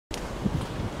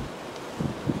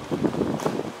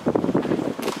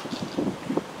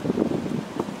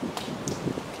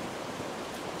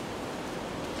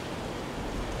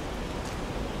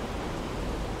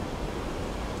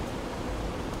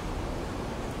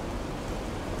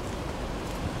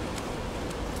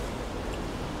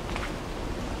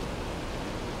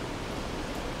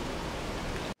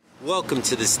Welcome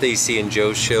to the Stacy and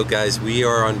Joe show, guys. We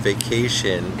are on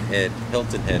vacation at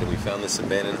Hilton Head and we found this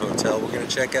abandoned hotel we're going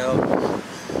to check out.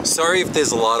 Sorry if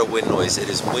there's a lot of wind noise. It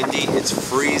is windy, it's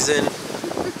freezing.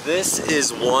 This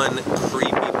is one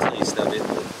creepy place. Now, the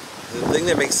thing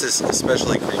that makes this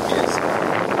especially creepy is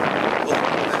pull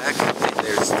back and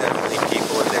there's definitely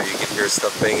people in there. You can hear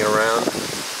stuff banging around.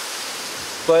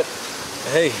 But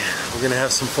hey, we're going to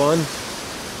have some fun.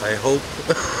 I hope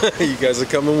you guys are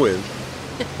coming with.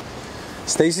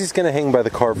 Stacy's gonna hang by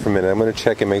the car for a minute. I'm gonna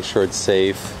check and make sure it's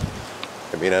safe.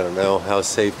 I mean, I don't know how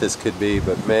safe this could be,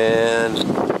 but man,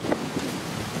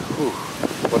 whew,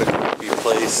 what a creepy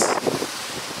place.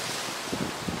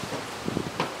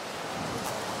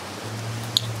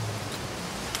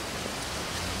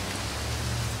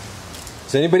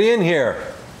 Is anybody in here?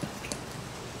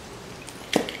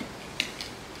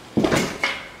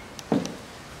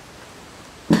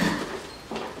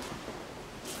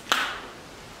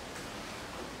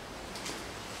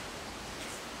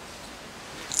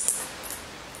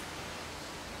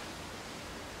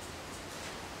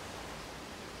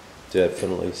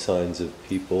 Definitely signs of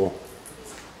people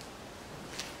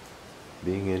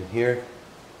being in here,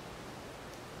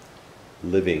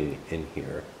 living in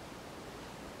here.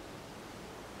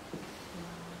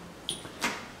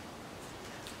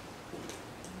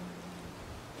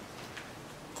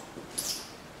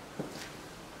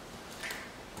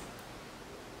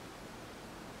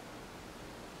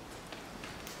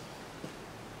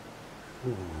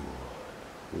 Ooh,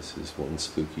 this is one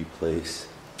spooky place.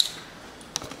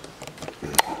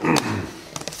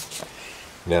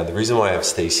 Now, the reason why I have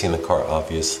Stacy in the car,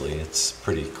 obviously, it's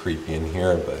pretty creepy in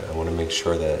here, but I want to make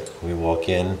sure that when we walk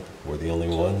in, we're the only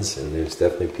ones, and there's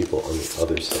definitely people on the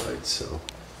other side, so.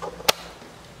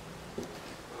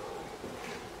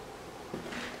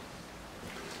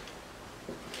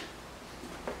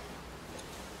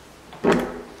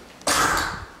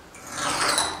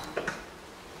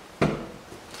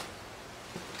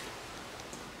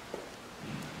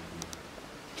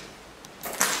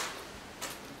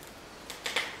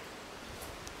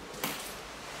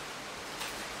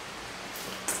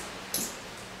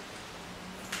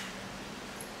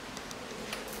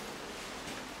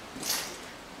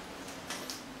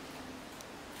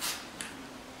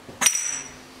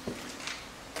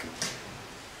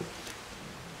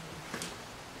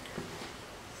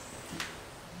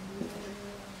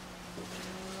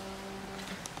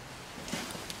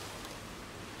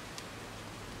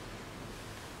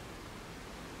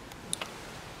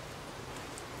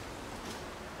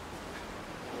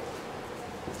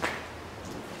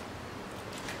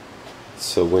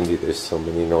 So windy, there's so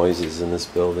many noises in this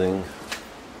building.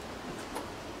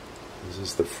 This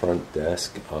is the front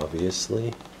desk,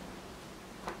 obviously.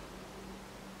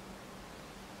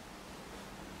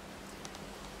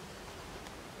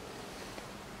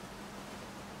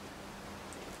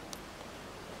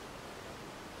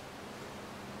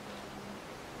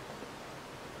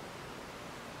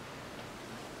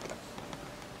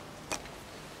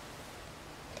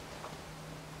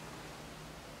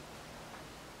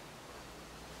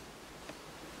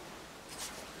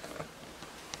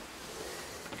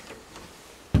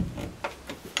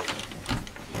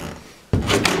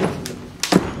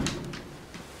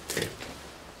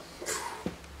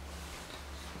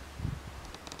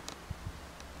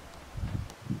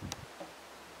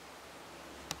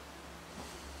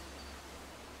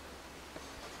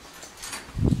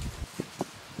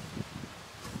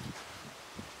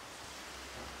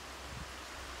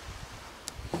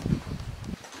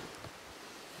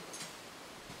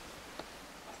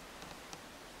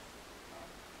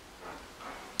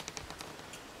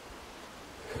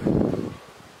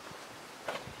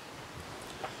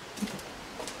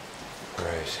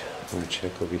 I'm gonna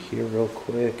check over here real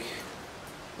quick.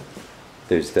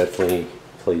 There's definitely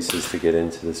places to get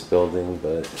into this building,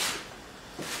 but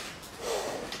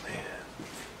man.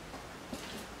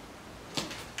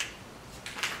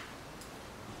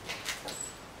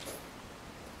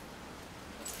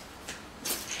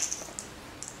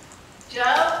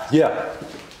 Joe? Yeah.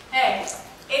 Hey,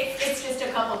 it's just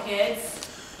a couple kids.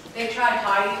 They tried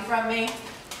hiding from me.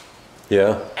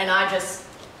 Yeah. And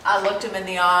I looked them in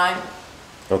the eye.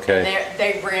 Okay. And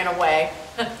they ran away.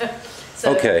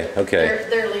 So okay.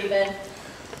 They're leaving.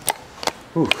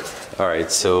 Whew. All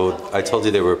right, so I told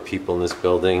you there were people in this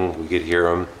building. We could hear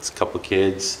them. It's a couple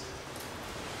kids.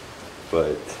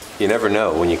 But you never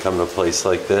know when you come to a place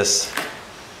like this.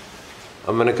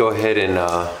 I'm gonna go ahead and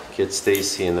get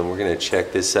Stacy, and then we're gonna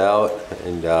check this out.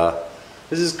 And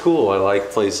this is cool. I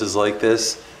like places like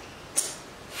this.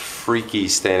 freaky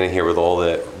standing here with all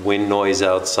that wind noise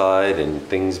outside and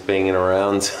things banging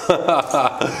around.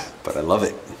 But I love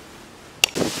it.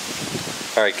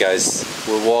 All right, guys,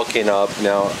 we're walking up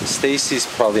now. Stacy's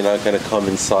probably not going to come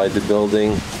inside the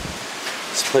building.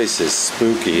 This place is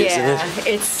spooky, isn't it? Yeah,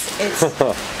 it's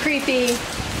creepy.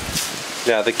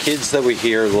 Now the kids that were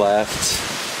here left.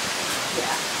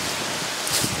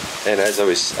 Yeah. And as I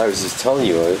was just telling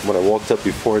you, when I walked up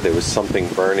before, there was something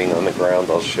burning on the ground.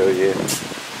 I'll show you.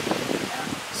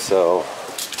 So.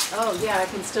 Oh yeah, I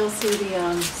can still see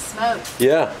the smoke.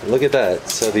 Yeah, look at that.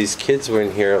 So these kids were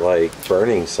in here like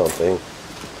burning something.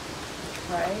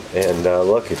 Right. And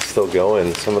look, it's still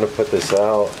going. So I'm gonna put this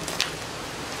out.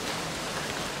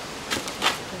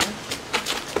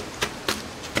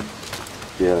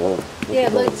 Yeah. Yeah,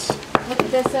 look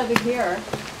at this over here.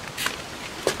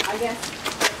 I guess.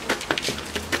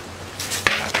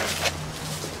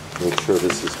 Make sure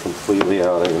this is completely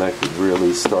out. I mean, I could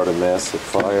really start a massive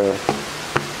fire.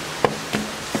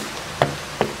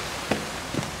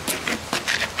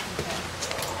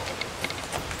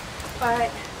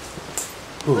 But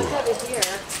look over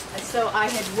here. So I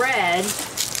had read.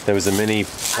 There was a mini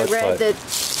I read that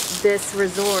this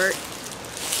resort.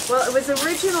 Well, it was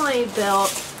originally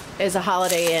built as a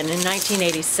Holiday Inn in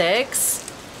 1986,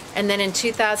 and then in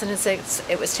 2006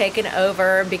 it was taken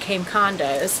over and became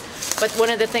condos. But one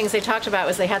of the things they talked about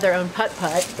was they had their own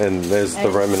putt-putt. And there's the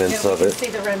remnants of it. You can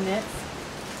see the remnants.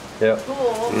 Yep. The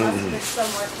pool must have been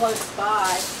somewhere close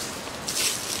by.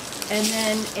 And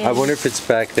then I wonder if it's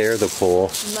back there, the pool.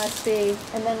 Must be.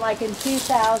 And then like in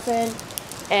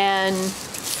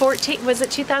 2014, was it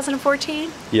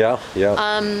 2014? Yeah,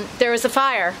 yeah. There was a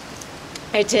fire.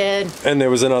 It did. And there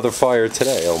was another fire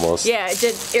today, almost. Yeah, it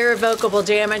did irrevocable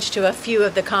damage to a few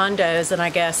of the condos, and I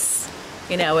guess,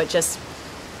 you know, it just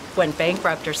went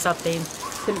bankrupt or something.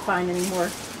 Couldn't find any more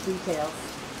details.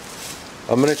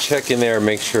 I'm gonna check in there and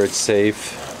make sure it's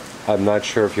safe. I'm not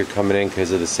sure if you're coming in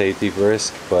because of the safety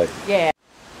risk, but yeah.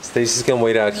 Stacy's gonna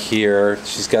wait out here.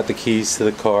 She's got the keys to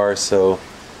the car, so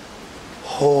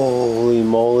holy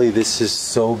moly, this is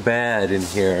so bad in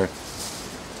here.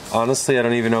 Honestly, I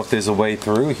don't even know if there's a way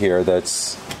through here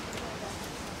that's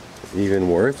even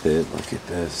worth it. Look at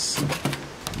this.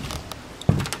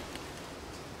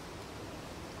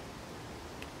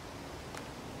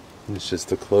 It's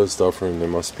just a closed off room. There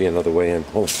must be another way in.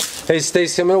 Oh. Hey,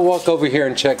 Stacy, I'm gonna walk over here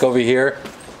and check over here.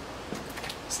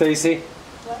 Stacy?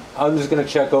 What? I'm just gonna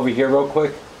check over here real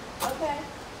quick. Okay.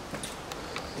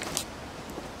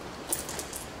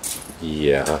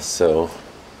 Yeah, so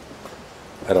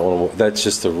I don't want to. That's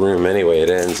just the room anyway. It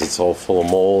ends. It's all full of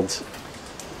mold.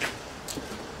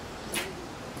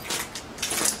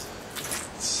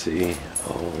 Let's see.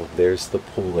 Oh, there's the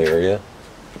pool area.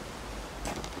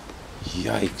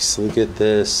 Yikes! Look at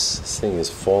this. This thing is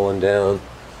falling down.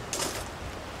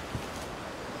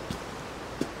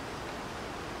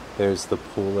 There's the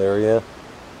pool area.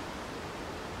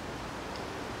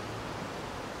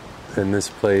 And this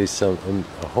place, I'm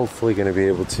hopefully going to be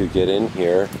able to get in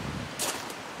here.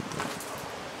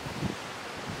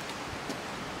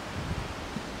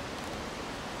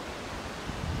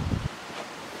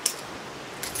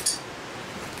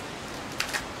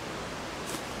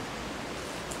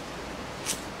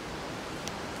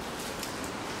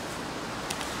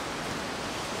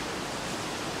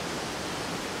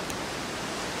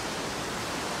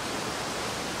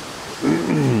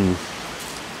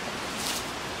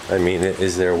 I mean,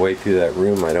 is there a way through that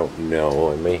room? I don't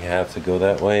know. I may have to go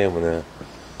that way. I'm gonna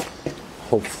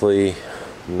hopefully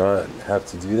not have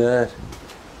to do that.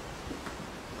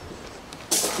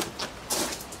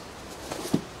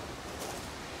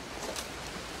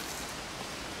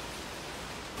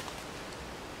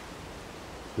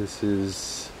 This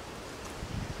is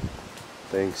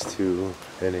thanks to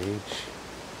NH.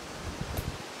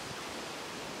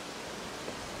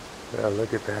 Yeah,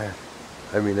 look at that.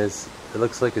 I mean, it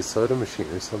looks like a soda machine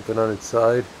or something on its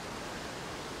side.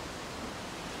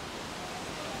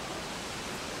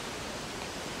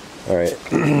 Alright.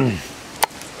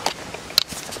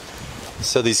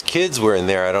 So these kids were in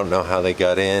there. I don't know how they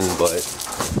got in, but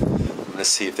I'm going to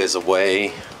see if there's a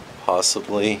way,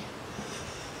 possibly.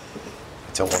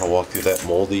 I don't want to walk through that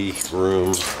moldy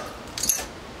room.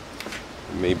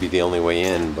 It may be the only way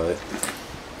in, but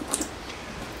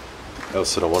I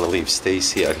also don't want to leave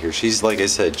Stacy out here. She's, like I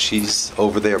said, she's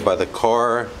over there by the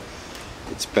car.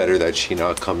 It's better that she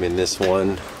not come in this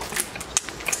one.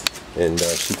 And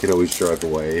she could always drive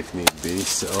away if need be,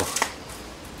 so.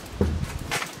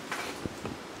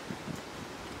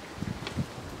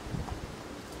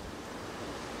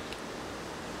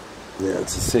 Yeah,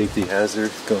 it's a safety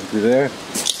hazard going through there.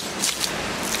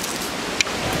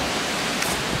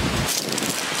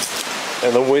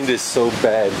 And the wind is so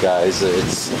bad, guys,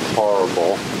 it's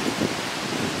horrible.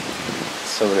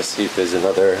 So I'm gonna see if there's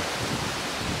another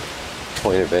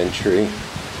point of entry.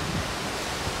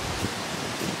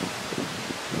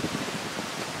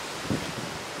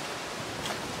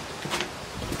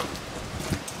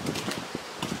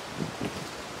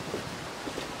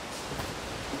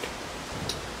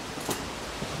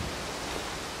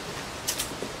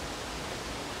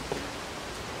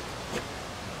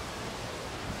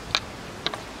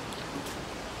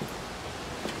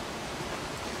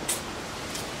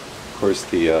 Of course,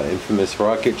 the infamous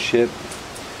rocket ship.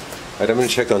 Alright, I'm gonna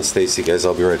check on Stacy, guys.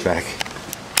 I'll be right back.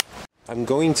 I'm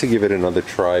going to give it another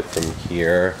try from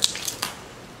here,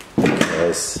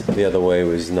 because the other way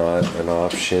was not an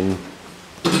option.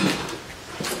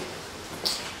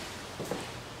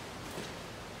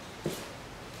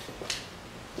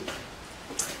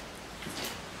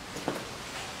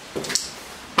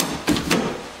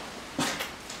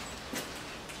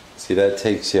 See, that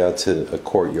takes you out to a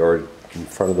courtyard in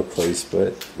front of the place,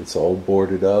 but it's all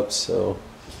boarded up, so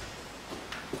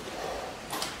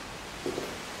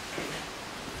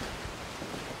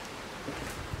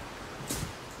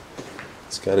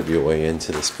it's got to be a way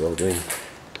into this building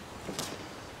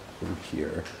from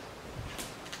here.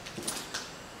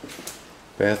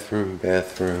 Bathroom,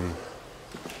 bathroom.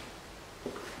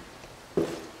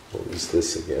 What was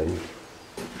this again?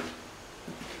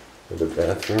 The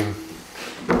bathroom.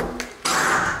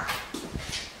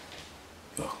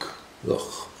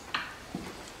 Look.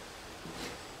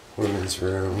 Women's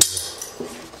room.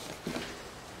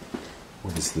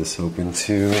 What is this open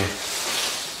to?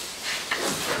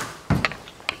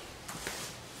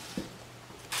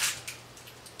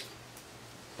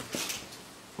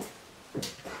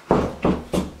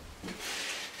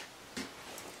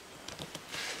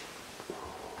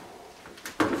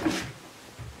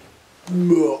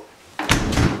 No.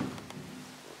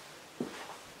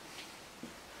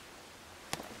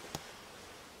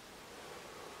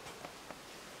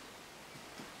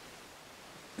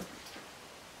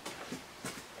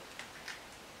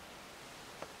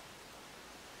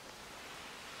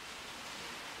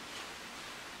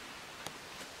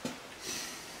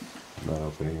 Not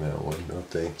opening that one, no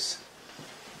thanks.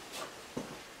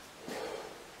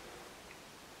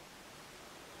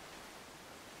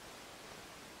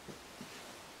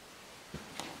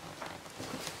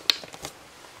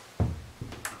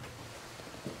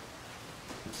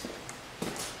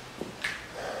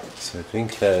 So I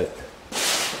think that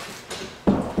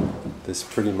this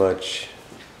pretty much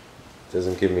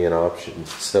doesn't give me an option,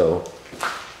 so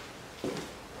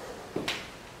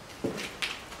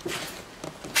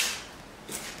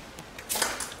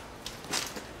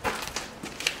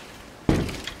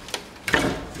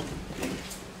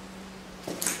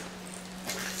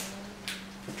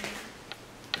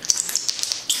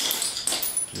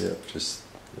yeah, just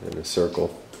in a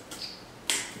circle.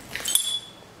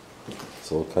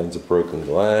 It's all kinds of broken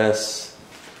glass.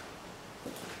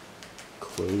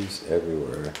 Clothes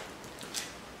everywhere.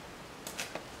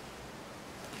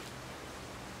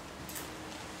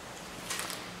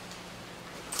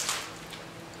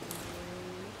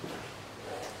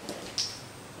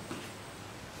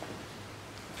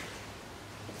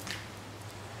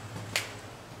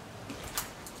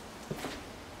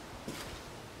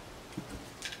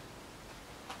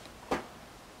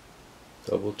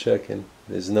 Double checking.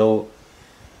 There's no,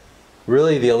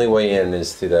 really the only way in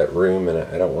is through that room, and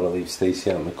I don't want to leave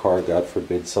Stacy out in the car. God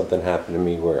forbid something happened to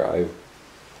me where I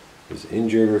was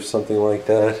injured or something like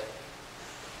that.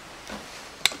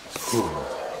 Whew.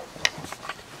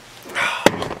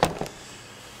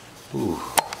 Ooh.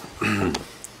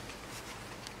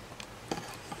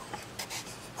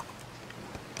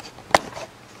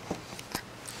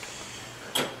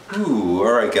 Ooh,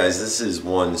 alright guys, this is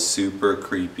one super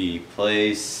creepy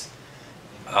place.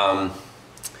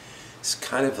 It's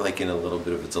kind of like in a little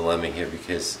bit of a dilemma here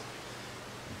because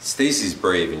Stacy's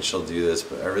brave and she'll do this,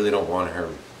 but I really don't want her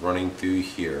running through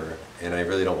here, and I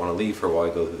really don't want to leave her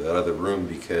while I go through that other room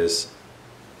because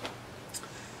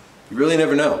you really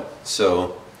never know.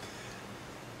 So,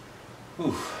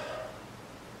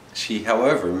 she,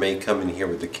 however, may come in here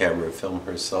with the camera and film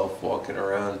herself walking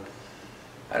around.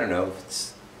 I don't know if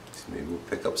it's, maybe we'll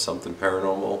pick up something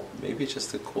paranormal. Maybe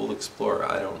just a cool explorer.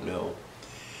 I don't know.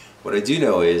 What I do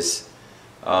know is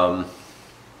I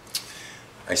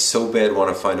so bad want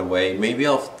to find a way. Maybe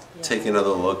I'll take another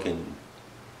look and...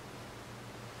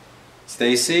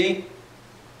 Stacy?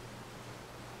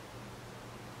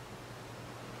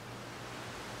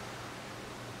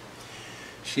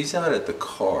 She's out at the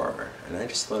car, and I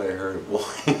just thought I heard a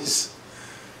voice.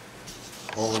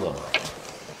 Hold on.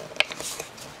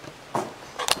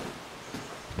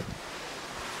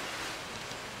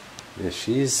 Yeah,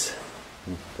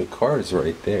 the car's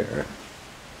right there.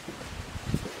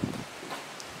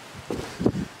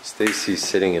 Stacy's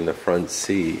sitting in the front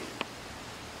seat.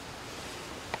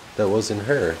 That wasn't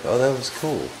her. Oh, that was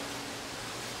cool.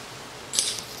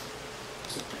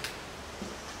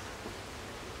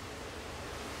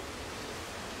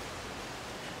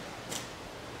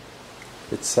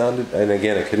 It sounded, and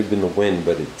again, it could have been the wind,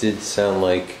 but it did sound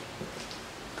like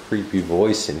a creepy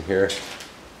voice in here.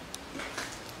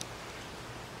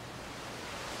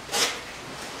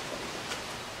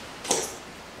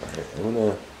 Alright, I'm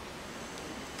gonna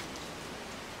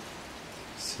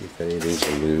see if any of these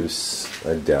are loose.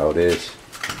 I doubt it.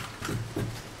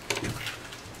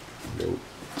 Nope.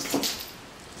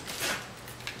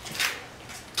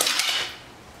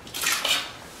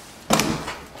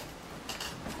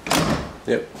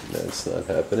 Yep, that's not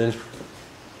happening.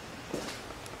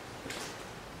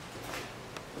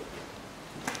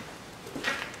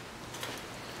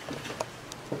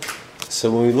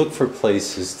 So when we look for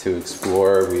places to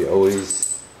explore, we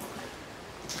always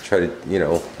try to, you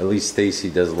know, at least Stacy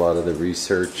does a lot of the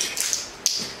research.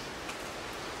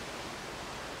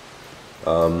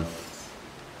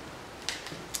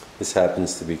 This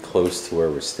happens to be close to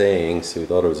where we're staying, so we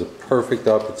thought it was a perfect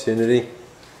opportunity.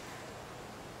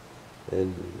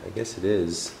 And I guess it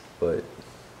is, but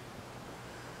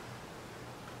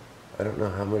I don't know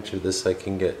how much of this I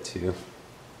can get to.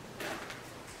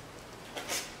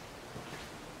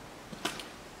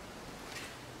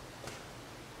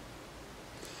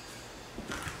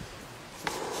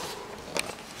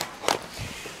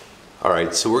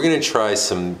 Alright, so we're going to try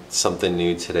something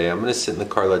new today. I'm going to sit in the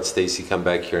car, let Stacy come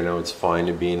back here. I know it's fine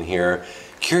to be in here.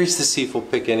 Curious to see if we'll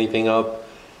pick anything up.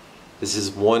 This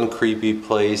is one creepy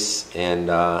place, and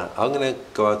I'm going to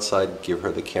go outside, give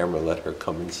her the camera, let her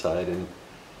come inside and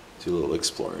do a little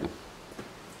exploring.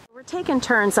 We're taking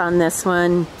turns on this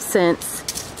one since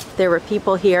there were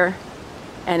people here,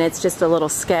 and it's just a little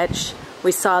sketch.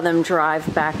 We saw them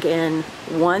drive back in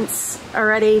once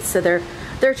already, so they're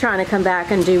trying to come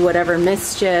back and do whatever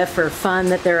mischief or fun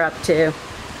that they're up to.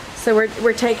 So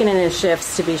we're taking it in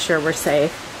shifts to be sure we're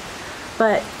safe.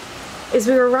 But as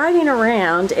we were riding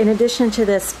around, in addition to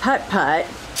this putt-putt,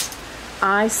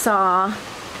 I saw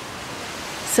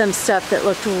some stuff that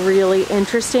looked really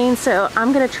interesting. So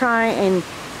I'm gonna try and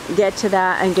get to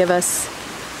that and give us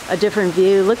a different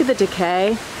view. Look at the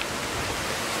decay.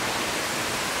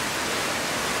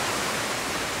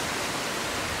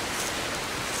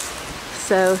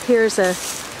 So here's a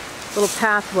little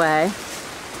pathway.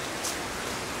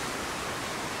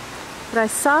 But I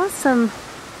saw some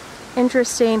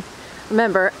interesting,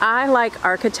 remember, I like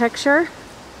architecture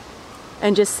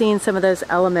and just seeing some of those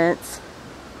elements.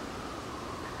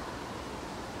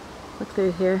 Look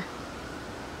through here.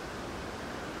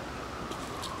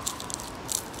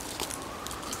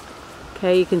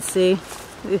 Okay, you can see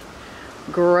a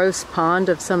gross pond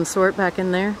of some sort back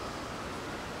in there.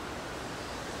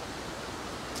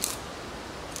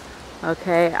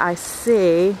 Okay, I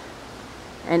see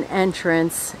an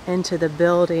entrance into the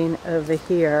building over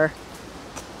here.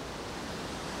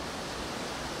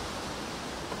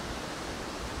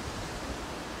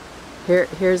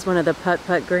 Here's one of the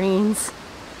putt-putt greens.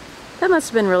 That must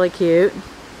have been really cute.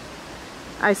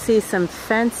 I see some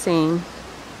fencing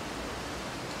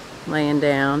laying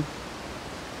down.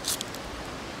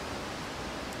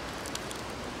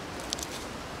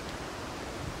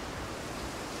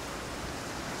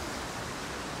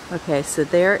 Okay, so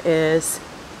there is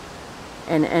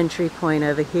an entry point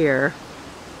over here.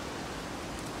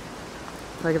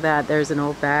 Look at that, there's an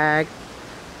old bag,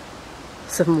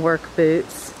 some work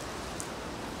boots.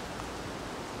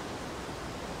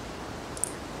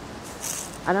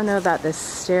 I don't know about this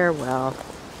stairwell.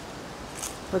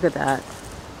 Look at that.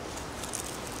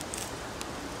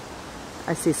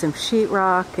 I see some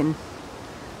sheetrock and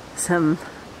some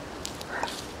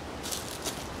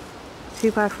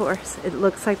 2x4s. It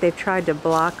looks like they've tried to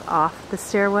block off the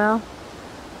stairwell.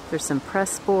 There's some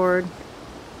press board.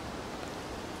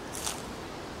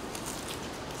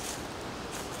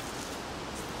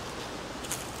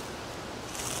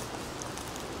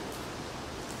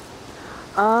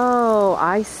 Oh,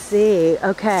 I see.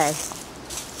 Okay.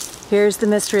 Here's the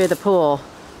mystery of the pool.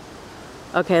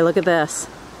 Okay, look at this.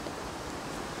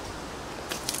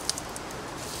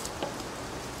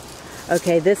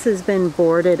 Okay, this has been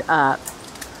boarded up.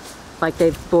 Like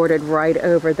they've boarded right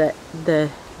over the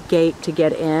gate to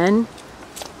get in.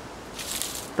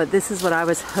 But this is what I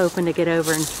was hoping to get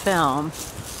over and film.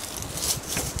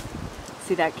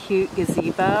 See that cute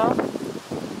gazebo?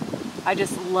 I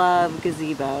just love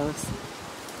gazebos.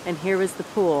 And here was the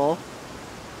pool.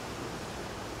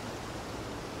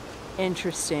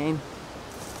 interesting.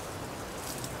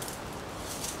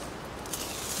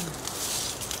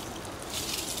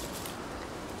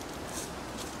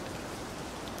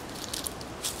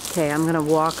 Okay, I'm gonna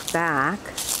walk back.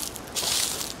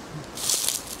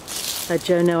 Let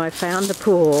Joe know I found the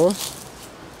pool.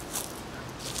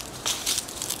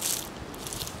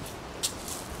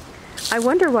 I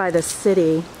wonder why the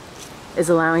city is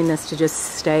allowing this to just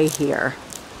stay here.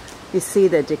 You see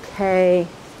the decay.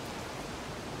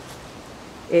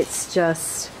 It's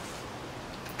just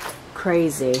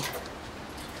crazy.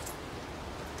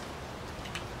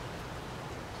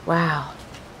 Wow.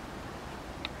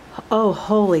 Oh,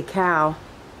 holy cow.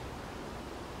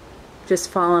 Just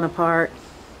falling apart.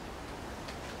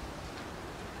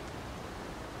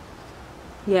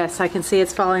 Yes, I can see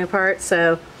it's falling apart,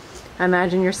 so I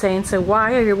imagine you're saying, so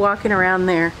why are you walking around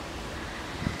there?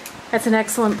 That's an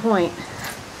excellent point.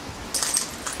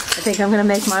 I think I'm going to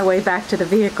make my way back to the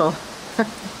vehicle.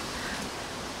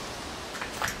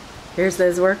 Here's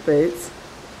those work boots.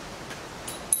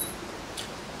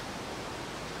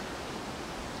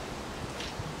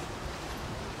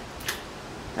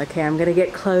 Okay, I'm going to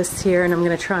get close here and I'm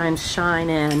going to try and shine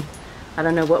in. I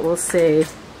don't know what we'll see.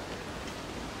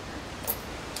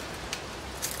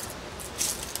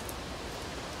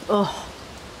 Oh,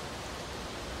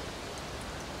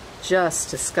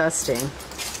 just disgusting.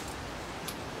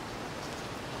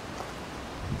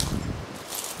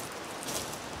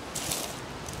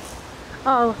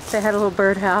 Oh, they had a little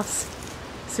birdhouse.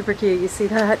 Super cute, you see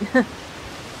that?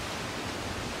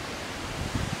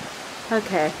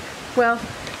 Okay, well,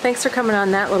 thanks for coming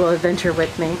on that little adventure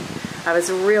with me. I was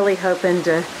really hoping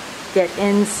to get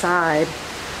inside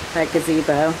that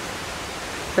gazebo,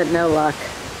 but no luck.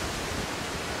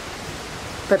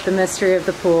 But the mystery of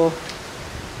the pool.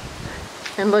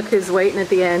 And look who's waiting at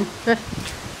the end.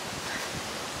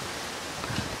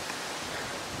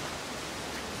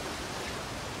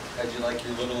 How'd you like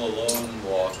your little alone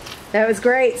walk? That was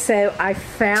great. So I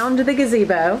found the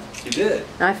gazebo. You did?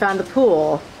 I found the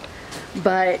pool.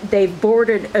 But they've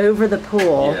boarded over the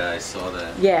pool. Yeah, I saw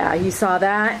that. Yeah, you saw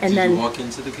that. And did then you walk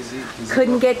into the gazebo?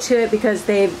 Couldn't get to it because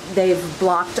they've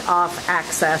blocked off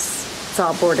access. It's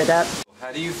all boarded up.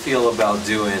 How do you feel about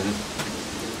doing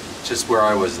just where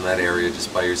I was in that area,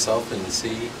 just by yourself, and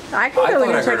see? I can go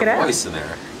in and check it out. I thought I heard a voice in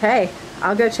there. Hey,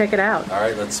 I'll go check it out. All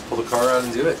right, let's pull the car out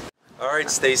and do it. All right,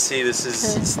 Stacy, this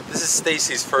is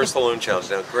Stacy's first alone challenge.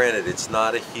 Now, granted, it's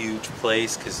not a huge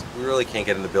place because we really can't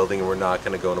get in the building, and we're not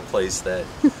going to go in a place that,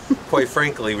 quite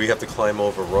frankly, we have to climb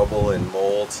over rubble and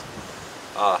mold.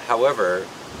 However,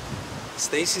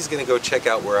 Stacy's going to go check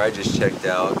out where I just checked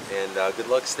out, and good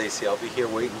luck, Stacy. I'll be here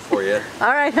waiting for you.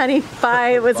 All right, honey. Bye.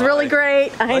 It was Bye. really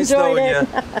great. I nice enjoyed it.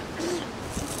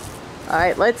 All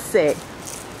right, let's see.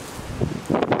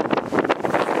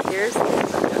 Here's.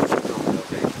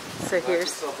 So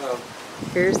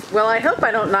here's. Well, I hope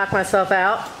I don't knock myself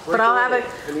out, but I'll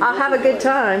have a good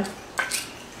time.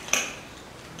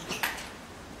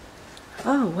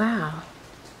 Oh wow.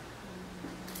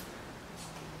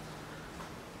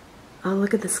 Oh,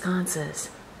 look at the sconces.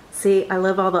 See, I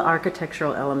love all the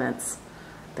architectural elements.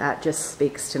 That just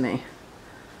speaks to me.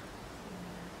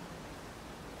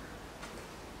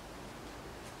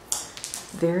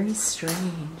 Very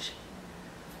strange.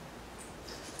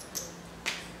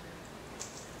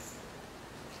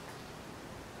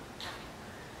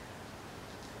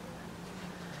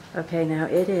 Okay, now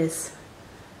it is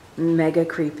mega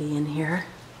creepy in here.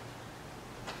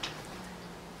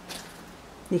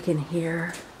 You can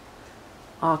hear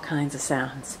all kinds of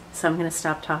sounds. So I'm going to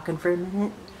stop talking for a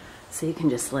minute so you can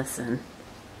just listen.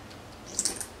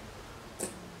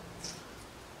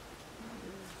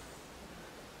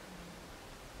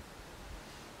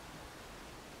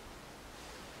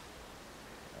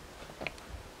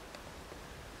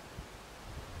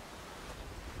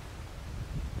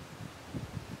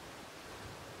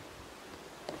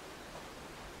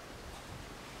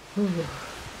 Ooh.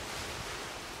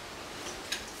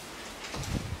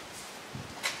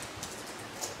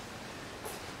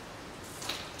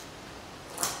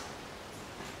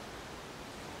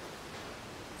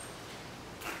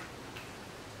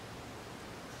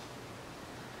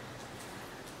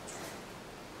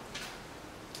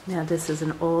 Now this is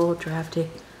an old drafty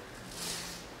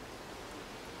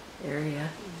area.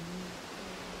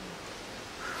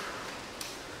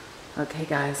 Okay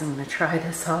guys, I'm going to try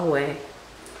this hallway.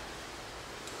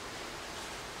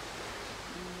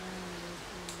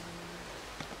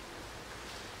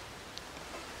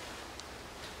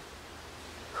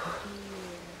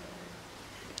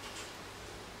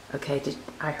 Okay,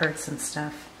 I heard some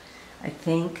stuff. I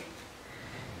think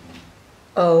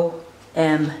OMG.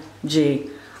 Gee,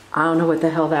 I don't know what the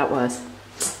hell that was.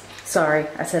 Sorry,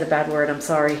 I said a bad word, I'm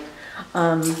sorry.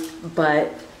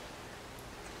 But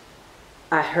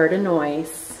I heard a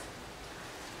noise,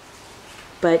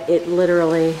 but it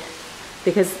literally,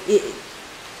 because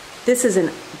this is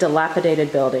a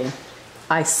dilapidated building.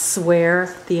 I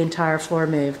swear the entire floor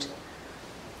moved.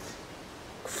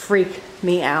 Freak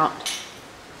me out.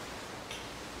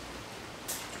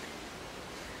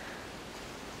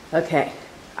 Okay,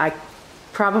 I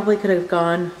probably could have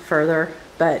gone further,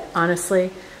 but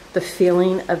honestly, the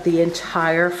feeling of the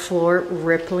entire floor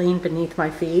rippling beneath my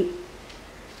feet,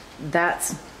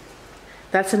 that's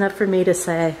enough for me to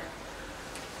say,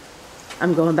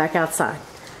 I'm going back outside.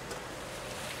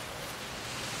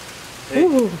 Hey.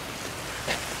 Ooh.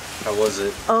 How was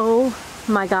it? Oh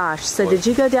my gosh. So did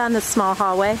you go down the small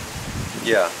hallway?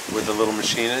 Yeah, where the little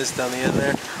machine is down the end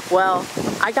there? Well,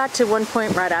 I got to one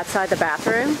point right outside the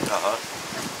bathroom.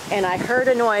 And I heard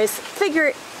a noise. Figure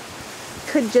it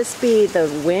could just be the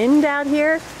wind out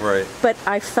here. Right. But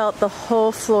I felt the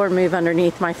whole floor move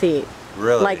underneath my feet.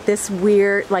 Really? Like this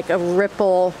weird, like a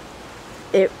ripple.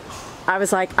 I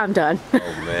was like, I'm done.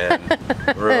 Oh man.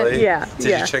 Really? Yeah.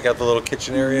 Did you check out the little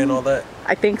kitchen area and all that?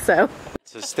 I think so.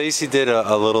 So Stacy did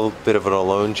a little bit of an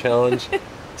alone challenge.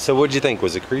 So what'd you think?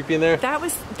 Was it creepy in there? That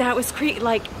was creepy.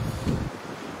 Like,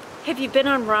 have you been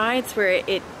on rides where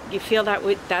you feel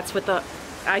that's what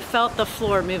I felt the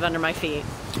floor move under my feet.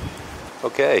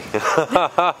 Okay.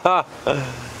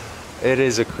 It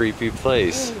is a creepy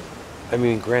place. I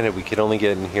mean, granted, we could only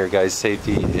get in here, guys.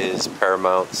 Safety is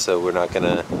paramount, so we're not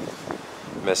gonna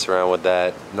mess around with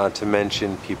that. Not to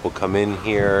mention, people come in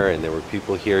here, and there were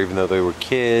people here, even though they were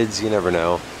kids. You never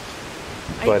know.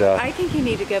 But I think you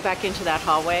need to go back into that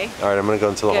hallway. All right, I'm gonna go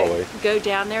into the hallway. Go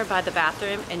down there by the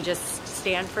bathroom and just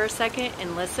stand for a second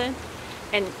and listen.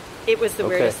 And it was the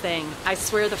weirdest thing. I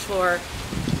swear the floor,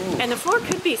 and the floor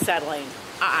could be settling.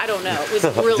 I don't know. It was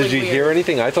really Did you weird. hear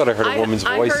anything? I thought I heard a woman's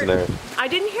voice in there. I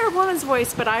didn't hear a woman's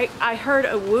voice, but I heard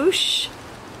a whoosh.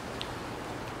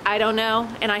 I don't know.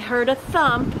 And I heard a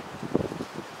thump.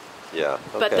 Yeah,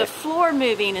 okay. But the floor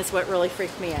moving is what really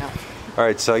freaked me out. All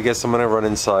right, so I guess I'm gonna run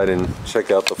inside and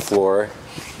check out the floor.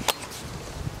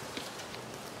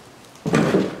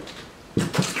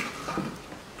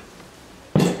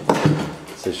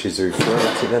 So she's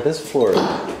referring to that. This floor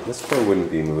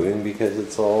wouldn't be moving because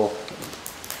it's all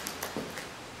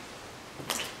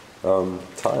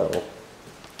tile.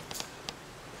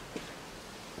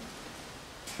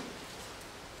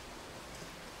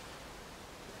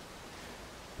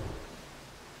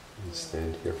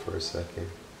 Stand here for a second.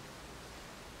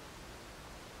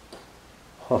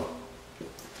 Huh.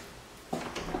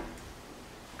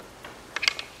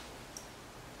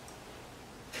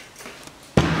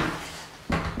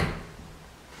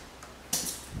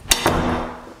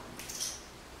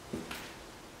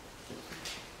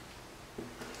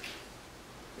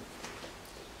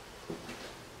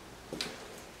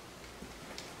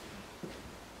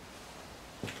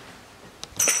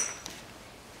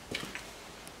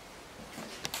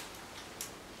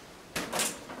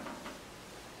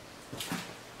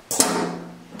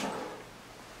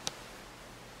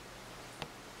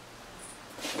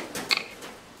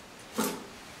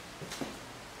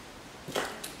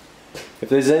 If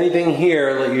there's anything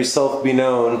here, let yourself be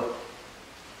known.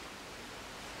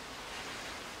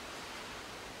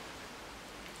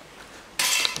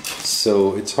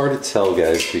 So it's hard to tell,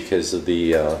 guys, because of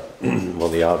the well,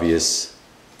 the obvious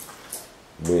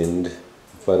wind.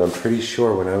 But I'm pretty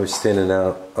sure when I was standing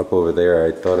up over there,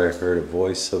 I thought I heard a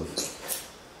voice of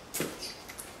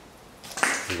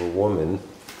a woman.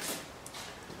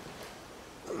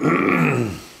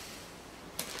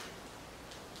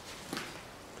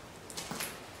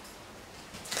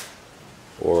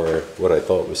 Or what I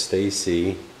thought was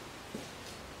Stacy.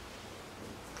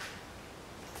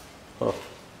 Huh.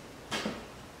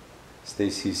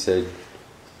 Stacy said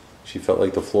she felt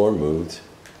like the floor moved.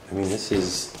 I mean, this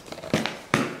is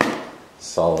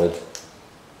solid.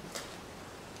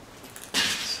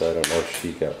 So I don't know if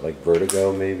she got like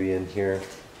vertigo maybe in here.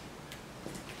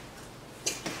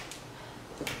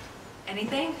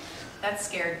 Anything? That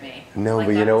scared me. No, Like,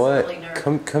 but you that know was what?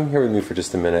 really Come here with me for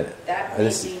just a minute. That made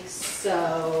me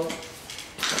so...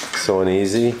 So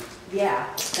uneasy. Yeah,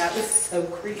 that was so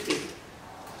creepy.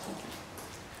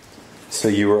 So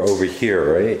you were over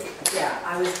here, right? Yeah,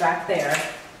 I was back there.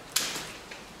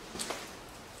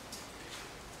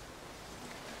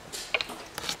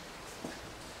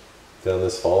 Down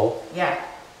this hall? Yeah.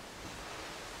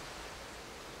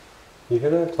 You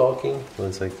hear that talking? Well,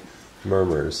 it's like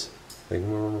murmurs. Like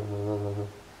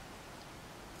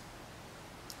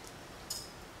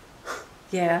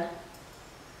Yeah.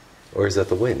 Or is that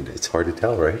the wind? It's hard to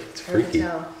tell, right? It's freaky.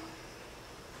 I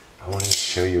want to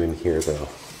show you in here though.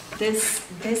 This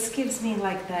gives me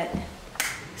like that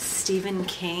Stephen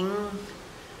King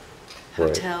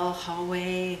hotel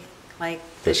hallway, like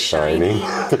The Shining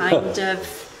kind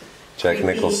of. Jack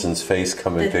creepy. Nicholson's face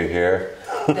coming through here.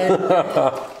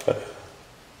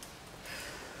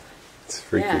 It's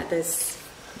freaky. Yeah,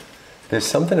 There's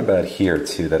something about here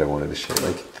too that I wanted to show.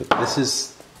 Like this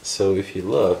is, so if you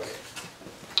look.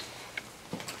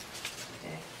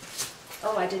 Okay.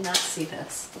 Oh, I did not see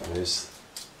this. There's,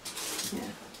 yeah.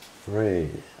 right,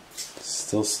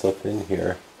 still stuff in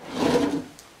here.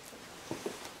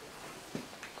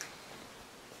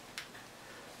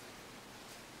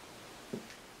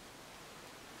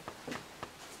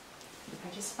 I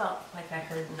just felt like I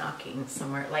heard knocking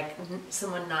somewhere, like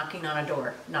someone knocking on a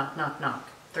door. Knock, knock, knock.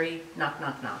 3, knock,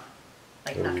 knock, knock.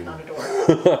 Like knocking on a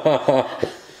door.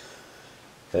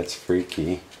 That's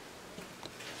freaky.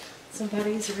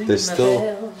 Somebody's ringing There's the still-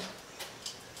 bell.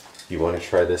 You want to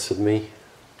try this with me?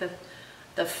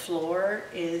 The floor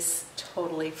is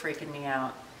totally freaking me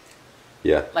out.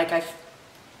 Yeah. Like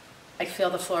I feel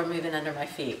the floor moving under my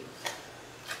feet.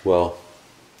 Well,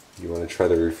 you want to try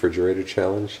the refrigerator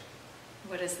challenge?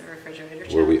 What is the refrigerator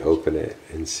challenge? Where we open it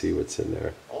and see what's in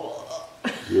there.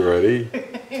 You ready?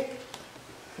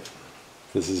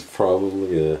 This is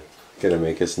probably gonna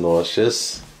make us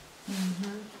nauseous.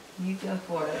 Mm-hmm. You go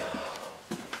for it.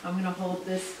 I'm gonna hold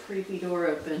this creepy door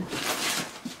open.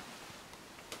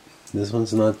 This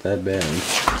one's not that bad.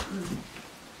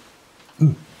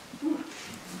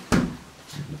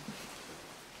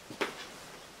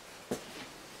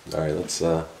 All right, let's.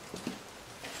 Yeah,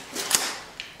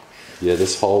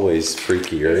 this hallway's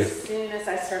freaky, right? As soon as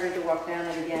I started to walk down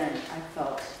it again, I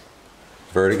felt.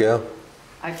 Vertigo?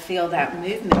 I feel that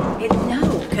movement.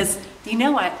 No, because you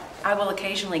know I will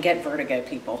occasionally get vertigo,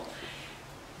 people.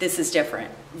 This is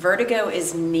different. Vertigo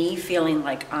is me feeling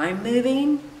like I'm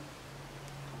moving.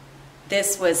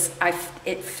 This was,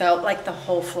 it felt like the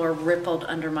whole floor rippled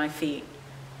under my feet.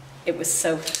 It was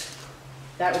so,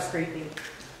 that was creepy.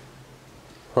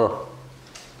 Huh. All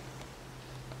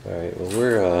right, well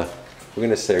we're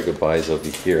gonna say our goodbyes over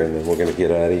here and then we're gonna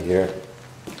get out of here.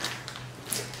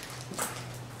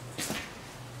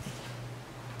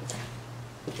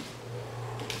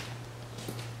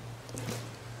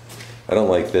 I don't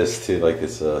like this too, like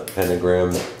it's a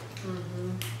pentagram.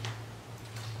 Mm-hmm.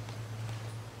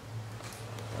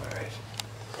 All right.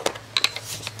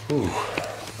 Whew.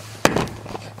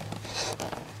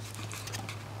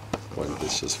 Why did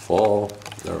this just fall?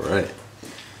 All right.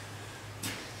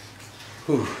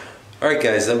 Whew. All right,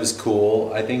 guys, that was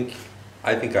cool. I think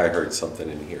I heard something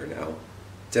in here now.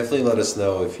 Definitely let us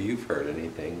know if you've heard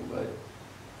anything, but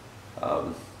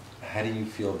how do you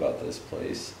feel about this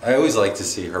place? I always like to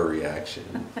see her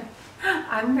reaction.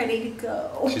 I'm ready to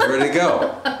go. She's ready to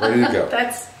go. Ready to go.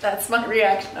 That's my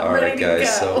reaction. I'm All right, ready to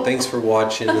guys. go. So thanks for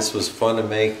watching. This was fun to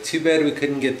make. Too bad we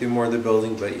couldn't get through more of the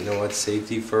building, but you know what?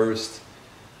 Safety first.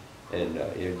 And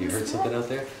you heard something out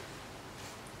there?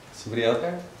 Somebody out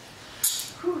there?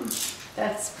 Whew.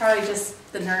 That's probably just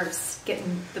the nerves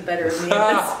getting the better of me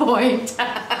at this point.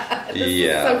 This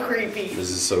is so creepy. This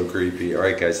is so creepy. All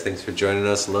right, guys. Thanks for joining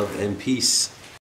us. Love and peace.